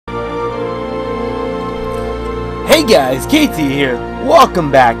Hey guys, KT here.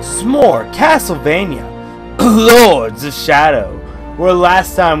 Welcome back to some more Castlevania Lords of Shadow. Where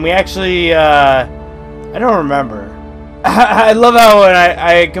last time we actually, I don't remember. I love how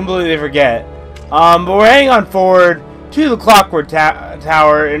I completely forget. But we're heading on forward to the Clockwork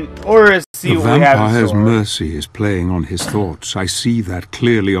Tower in order to see what we have in store. The vampire's mercy is playing on his thoughts. I see that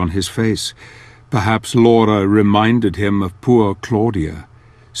clearly on his face. Perhaps Laura reminded him of poor Claudia.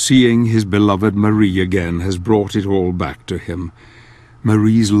 Seeing his beloved Marie again has brought it all back to him.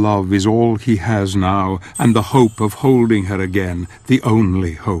 Marie's love is all he has now, and the hope of holding her again, the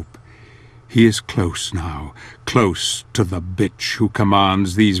only hope. He is close now, close to the bitch who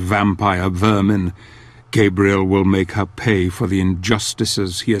commands these vampire vermin. Gabriel will make her pay for the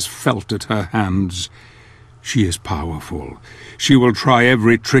injustices he has felt at her hands. She is powerful. She will try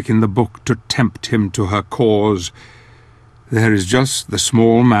every trick in the book to tempt him to her cause. There is just the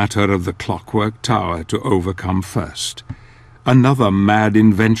small matter of the Clockwork Tower to overcome first. Another mad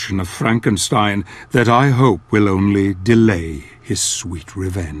invention of Frankenstein that I hope will only delay his sweet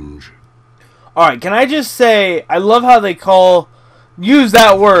revenge. Alright, can I just say, I love how they use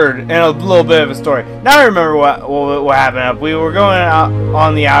that word in a little bit of a story. Now I remember what happened. We were going out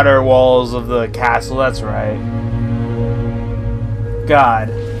on the outer walls of the castle, that's right. God.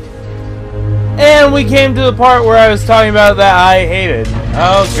 And we came to the part where I was talking about that I hated.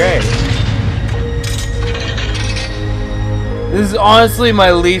 Oh, great. This is honestly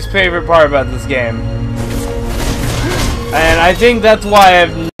my least favorite part about this game. And I think that's why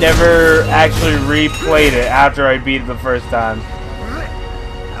I've never actually replayed it after I beat it the first time.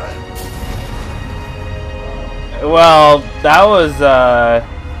 Well, that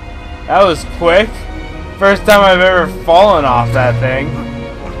was quick. First time I've ever fallen off that thing.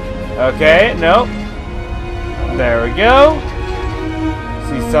 Okay, nope. There we go.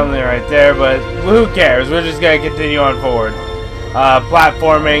 See something right there, but who cares? We're just gonna continue on forward.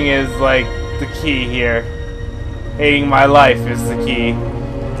 Platforming is like the key here. Hating my life is the key.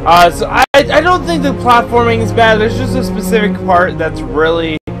 So I don't think the platforming is bad. There's just a specific part that's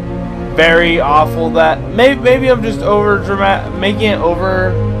really very awful that maybe I'm just making it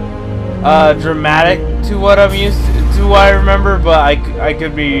over dramatic to what I'm used to what I remember, but I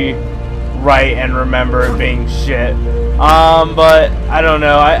could be right and remember it being shit. But I don't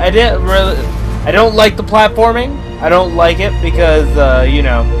know. I don't like the platforming. I don't like it because you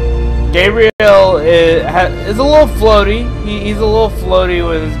know, Gabriel is a little floaty. He's a little floaty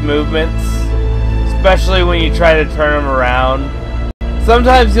with his movements, especially when you try to turn him around.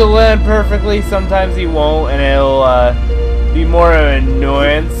 Sometimes he'll land perfectly, sometimes he won't, and it'll be more of an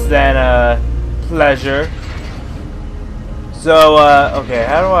annoyance than a pleasure. So, okay,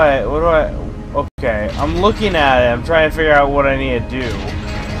 okay, I'm looking at it, I'm trying to figure out what I need to do.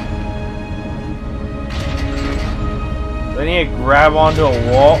 Do I need to grab onto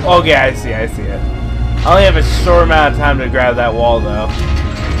a wall? Okay, I see it. I only have a short amount of time to grab that wall, though.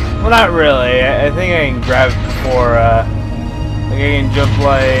 Well, not really. I think I can grab it before, like I can jump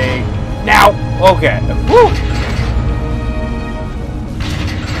like... Now! Okay. Woo!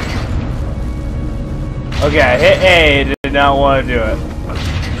 Okay, I hit A, did not want to do it.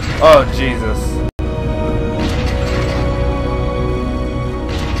 Oh, Jesus.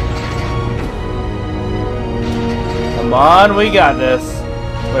 Come on, we got this.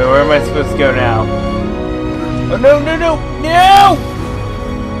 Wait, where am I supposed to go now? Oh, no!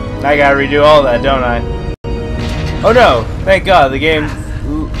 I gotta redo all that, don't I? Oh no, thank God, the game's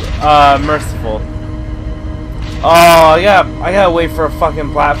merciful. Oh, I gotta wait for a fucking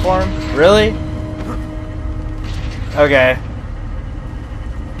platform? Really? Okay.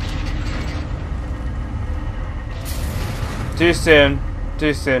 Too soon.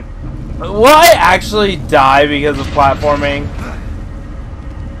 Will I actually die because of platforming?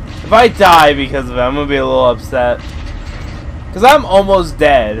 If I die because of it, I'm gonna be a little upset. Because I'm almost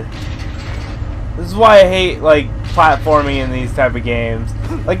dead. This is why I hate, like, platforming in these type of games.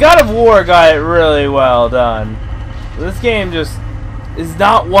 Like, God of War got it really well done. This game just is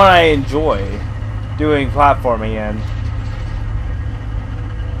not one I enjoy doing platforming in.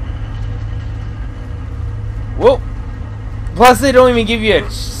 Whoa! Plus, they don't even give you a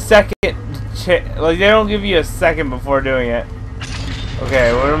second. Like, they don't give you a second before doing it.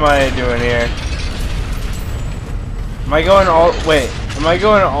 Okay, what am I doing here? Am I going all? Wait, am I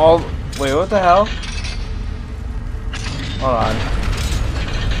going all? Wait, what the hell? Hold on.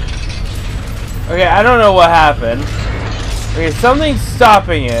 Okay, I don't know what happened. Okay, something's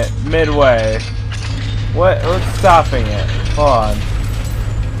stopping it midway. What's stopping it? Hold on.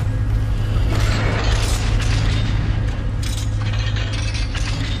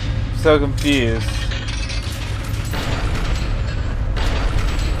 So confused.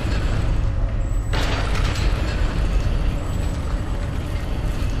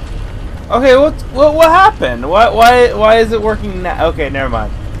 Okay, what happened? Why is it working now? Okay, never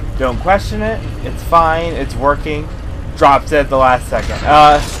mind. Don't question it. It's fine. It's working. Drops it at the last second.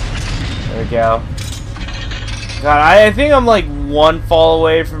 There we go. God, I think I'm like one fall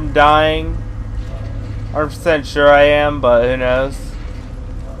away from dying. 100% sure I am, but who knows?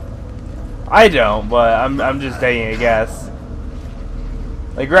 I don't, but I'm just taking a guess.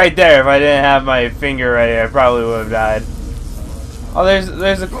 Like right there, if I didn't have my finger ready, I probably would have died. Oh,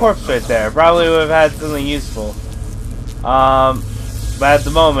 there's a corpse right there. Probably would have had something useful. But at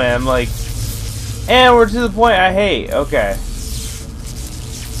the moment, I'm like, and we're to the point I hate. Okay.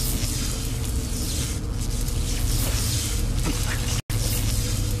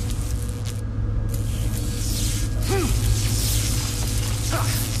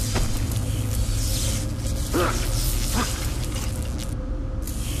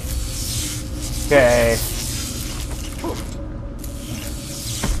 Okay.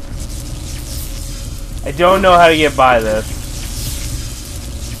 I don't know how to get by this.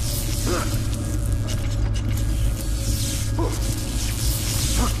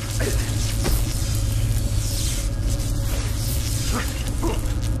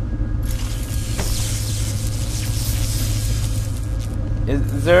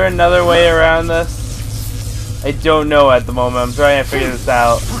 Is there another way around this? I don't know at the moment. I'm trying to figure this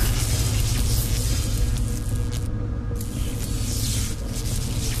out.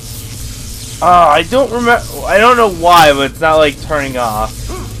 I don't remember. I don't know why, but it's not like turning off.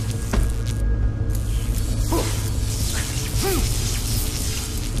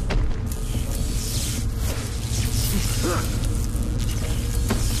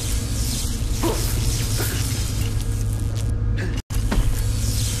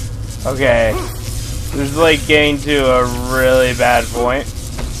 Okay. This is like getting to a really bad point.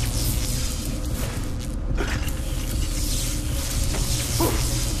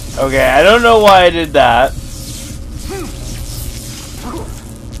 Okay, I don't know why I did that.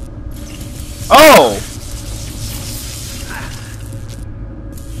 Oh!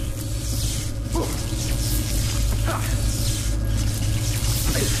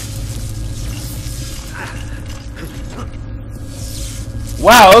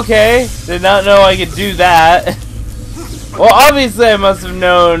 Wow, okay. Did not know I could do that. Well, obviously I must have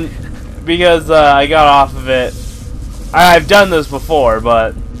known because I got off of it. I've done this before,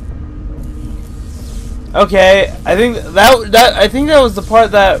 but okay. I think that was the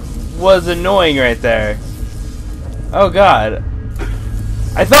part that was annoying right there. Oh God.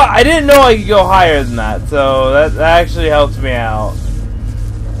 I didn't know I could go higher than that, so that actually helped me out.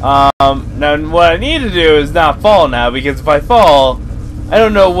 Now what I need to do is not fall now, because if I fall, I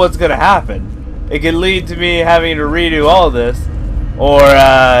don't know what's gonna happen. It could lead to me having to redo all of this, or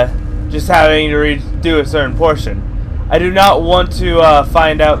just having to redo a certain portion. I do not want to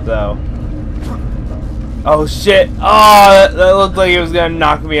find out though. Oh shit! Oh, that looked like it was gonna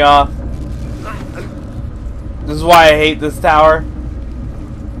knock me off. This is why I hate this tower.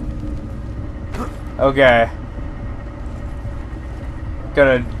 Okay.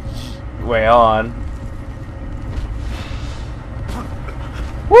 Gonna wait. Hold on.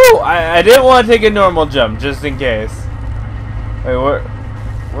 Woo! I didn't want to take a normal jump just in case. Wait, where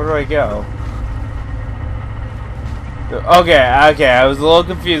do I go? Okay, I was a little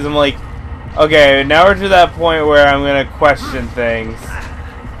confused. I'm like, okay, now we're to that point where I'm gonna question things.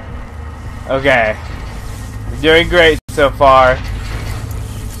 Okay. Doing great so far.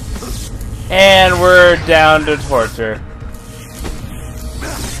 And we're down to torture.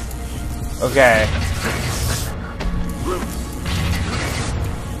 Okay.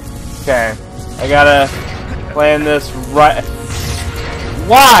 Okay. I gotta plan this right.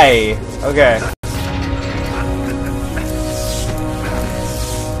 Why? Okay.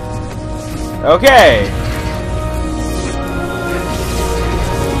 Okay.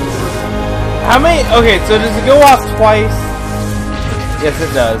 How many? Okay, so does it go off twice? Yes,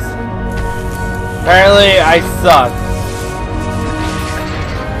 it does. Apparently, I suck.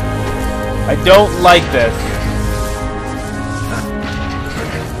 I don't like this.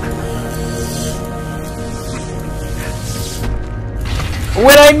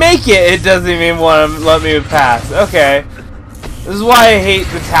 When I make it, it doesn't even want to let me pass. Okay. This is why I hate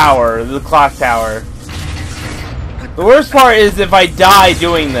the tower, the clock tower. The worst part is if I die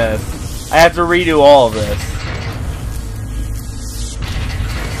doing this, I have to redo all of this.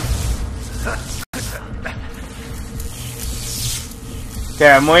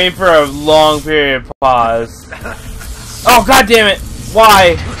 Okay, I'm waiting for a long period of pause. Oh, God damn it!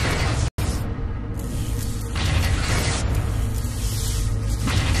 Why?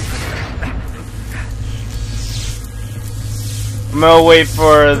 I'm gonna wait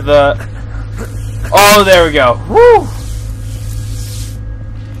for the... Oh, there we go. Woo!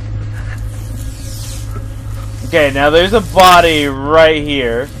 Okay, now there's a body right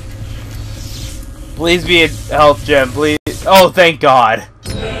here. Please be a health gem, please. Oh, thank God.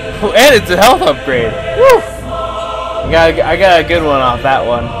 Oh, and it's a health upgrade. Woo! I got a good one off that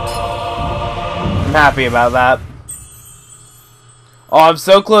one. I'm happy about that. Oh, I'm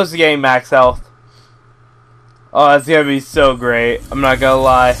so close to getting max health. Oh, that's gonna be so great. I'm not gonna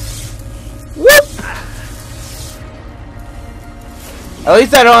lie. Whoop! At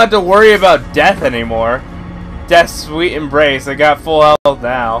least I don't have to worry about death anymore. Death's sweet embrace. I got full health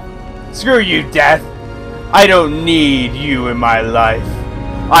now. Screw you, Death. I don't need you in my life.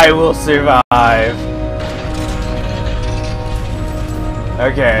 I will survive.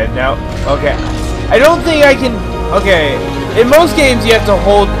 Okay, no. Okay. I don't think I can... Okay. In most games you have to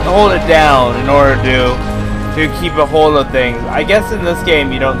hold it down in order to keep a hold of things. I guess in this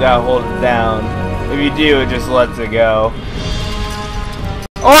game you don't gotta hold it down. If you do, it just lets it go.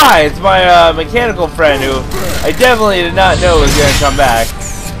 Oh hi, it's my mechanical friend who I definitely did not know was gonna come back.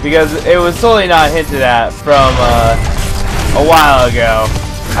 Because it was totally not hinted at from a while ago.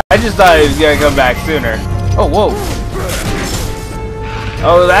 I just thought he was gonna come back sooner. Oh, whoa.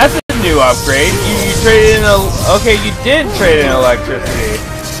 Oh, that's a new upgrade. You traded in okay, you did trade in electricity.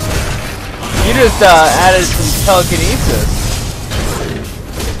 You just added some telekinesis.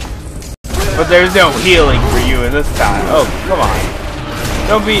 But there's no healing for you in this time. Oh, come on.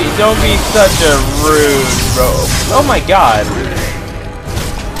 Don't be such a rude bro. Oh my God.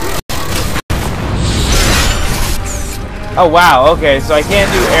 Oh wow, okay, so I can't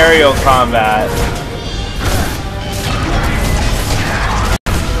do aerial combat.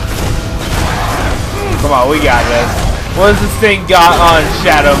 Come on, we got this. What has this thing got on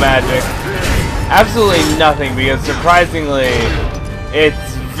shadow magic? Absolutely nothing, because surprisingly,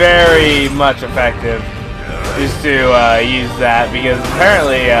 it's very much effective just to use that, because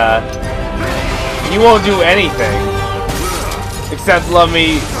apparently he won't do anything except let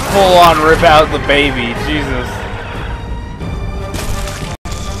me full on rip out the baby. Jesus.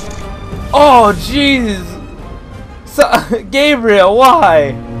 Oh, jeez! So, Gabriel,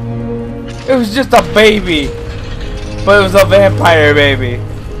 why? It was just a baby. But it was a vampire baby.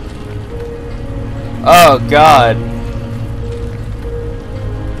 Oh, God.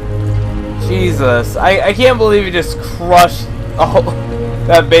 Jesus. I can't believe he just crushed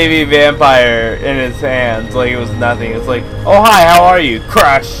that baby vampire in his hands like it was nothing. It's like, oh, hi, how are you?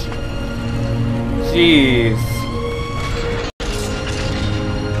 Crush. Jeez.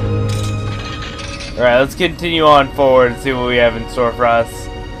 Alright, let's continue on forward and see what we have in store for us.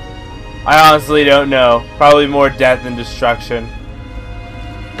 I honestly don't know. Probably more death and destruction.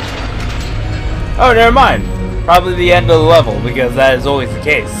 Oh, never mind. Probably the end of the level, because that is always the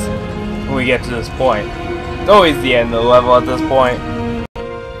case when we get to this point. It's always the end of the level at this point.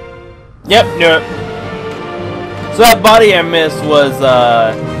 Yep, knew it. So that body I missed was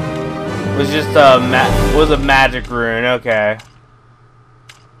just a magic rune. Okay.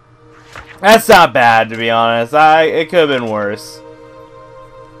 That's not bad, to be honest. It could have been worse.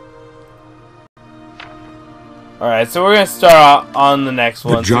 Alright, so we're going to start on the next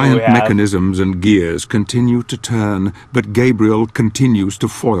one. The giant mechanisms and gears continue to turn, but Gabriel continues to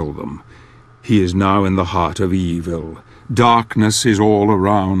foil them. He is now in the heart of evil. Darkness is all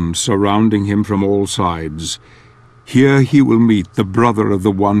around, surrounding him from all sides. Here he will meet the brother of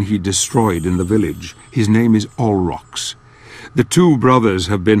the one he destroyed in the village. His name is Olrox. The two brothers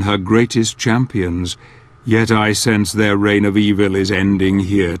have been her greatest champions, yet I sense their reign of evil is ending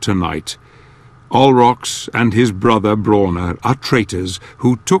here tonight. Olrox and his brother Brawner are traitors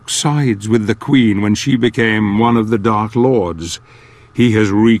who took sides with the Queen when she became one of the Dark Lords. He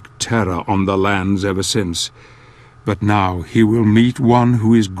has wreaked terror on the lands ever since. But now he will meet one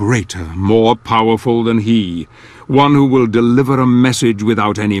who is greater, more powerful than he, one who will deliver a message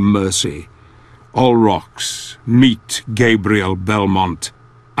without any mercy. Olrox, meet Gabriel Belmont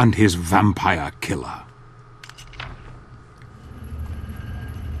and his vampire killer.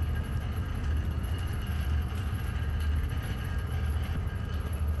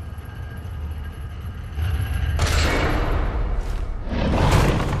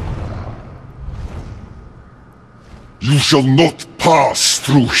 You shall not pass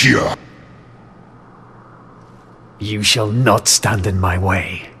through here. You shall not stand in my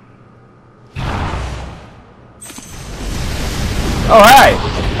way. Oh,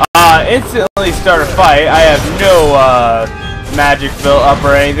 hi! Instantly start a fight. I have no, magic built up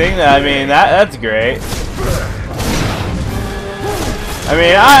or anything. I mean, that's great. I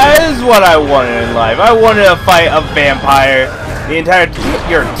mean, this is what I wanted in life. I wanted to fight a vampire. The entire... Get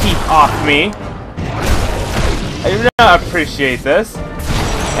your teeth off me. I do not appreciate this.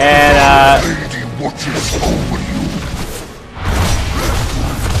 And, Lady watches over you.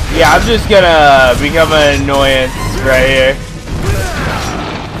 yeah, I'm just gonna become an annoyance right here.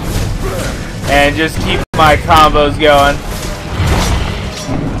 And just keep my combos going.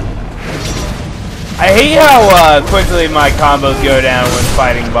 I hate how quickly my combos go down when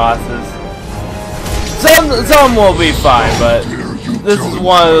fighting bosses. Some will be fine, but this is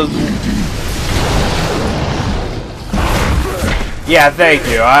one of those. Yeah, thank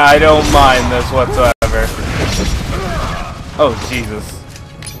you. I don't mind this whatsoever. Oh, Jesus.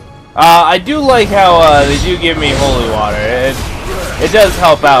 I do like how they do give me holy water. It does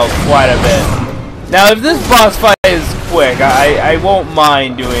help out quite a bit. Now, if this boss fight is quick, I won't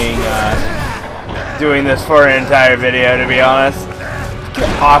mind doing this for an entire video, to be honest. Get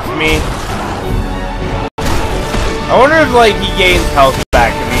off me. I wonder if, like, he gains health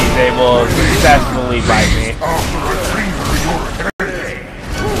back if he's able to successfully bite me.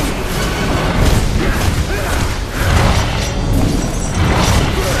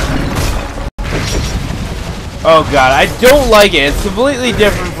 Oh god, I don't like it. It's completely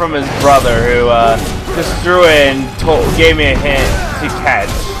different from his brother, who just threw it and gave me a hint to catch.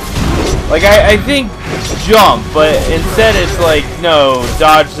 Like, I think jump, but instead it's like, no,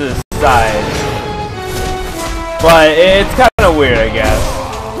 dodge to the side. But it's kind of weird, I guess.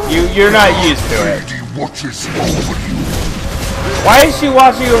 You're not used to it. Why is she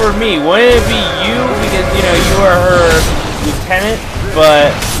watching over me? Wouldn't it be you? Because, you know, you are her lieutenant, but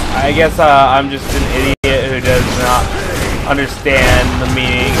I guess I'm just an idiot who does not understand the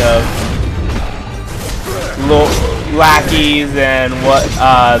meaning of lackeys and what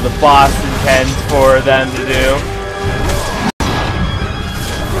the boss intends for them to do.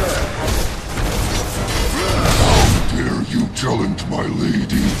 How dare you challenge my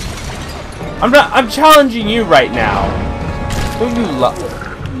lady? I'm challenging you right now. Don't you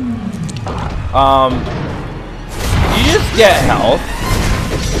you just get health.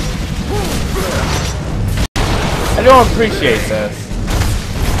 I don't appreciate this.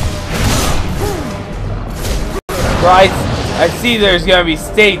 Right, I see there's gonna be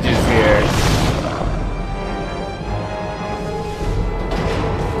stages here.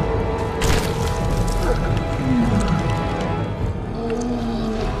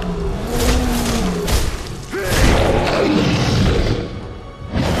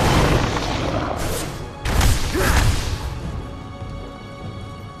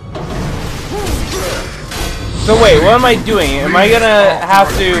 So wait, what am I doing? Am I gonna have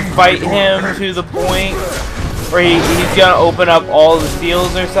to fight him to the point where he's gonna open up all the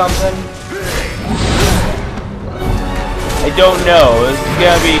seals or something? I don't know. This is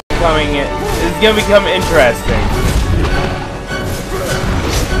gonna become interesting.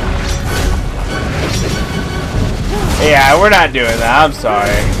 Yeah, we're not doing that. I'm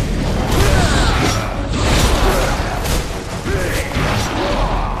sorry.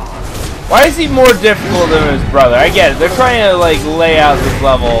 Why is he more difficult than his brother? I get it. They're trying to, like, lay out this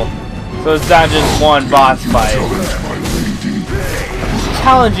level so it's not just one boss fight. I'm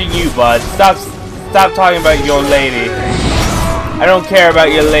challenging you, bud. Stop talking about your lady. I don't care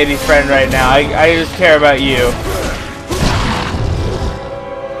about your lady friend right now. I just care about you.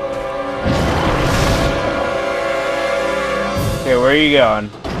 Okay, where are you going?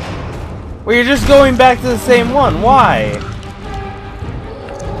 Well, you're just going back to the same one. Why?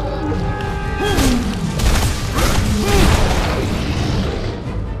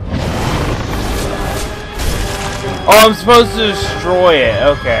 Oh, I'm supposed to destroy it.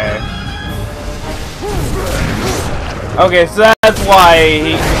 Okay. Okay, so that's why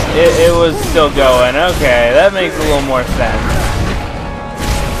it was still going. Okay, that makes a little more sense.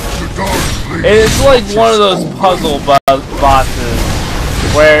 It's like one of those puzzle bosses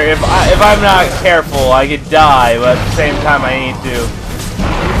where if I'm not careful, I could die, but at the same time I need to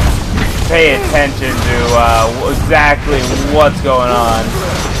pay attention to exactly what's going on.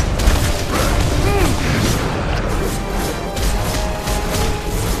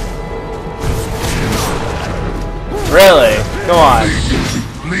 Really? Come on.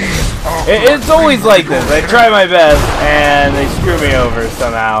 It's always like this. I try my best, and they screw me over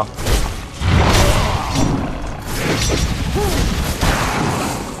somehow.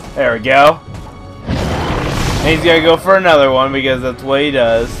 There we go. And he's gonna go for another one, because that's what he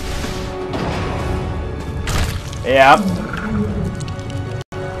does. Yep.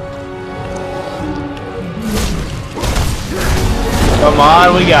 Come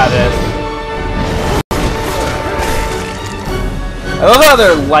on, we got this. I love how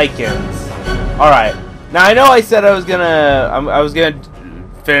they're lichens. Alright. Now I know I said I was gonna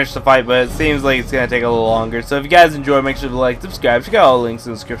finish the fight, but it seems like it's going to take a little longer. So if you guys enjoy, make sure to like, subscribe, check out all the links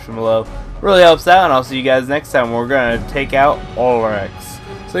in the description below. Really helps out, and I'll see you guys next time. We're going to take out Ulrix.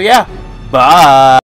 So yeah, bye!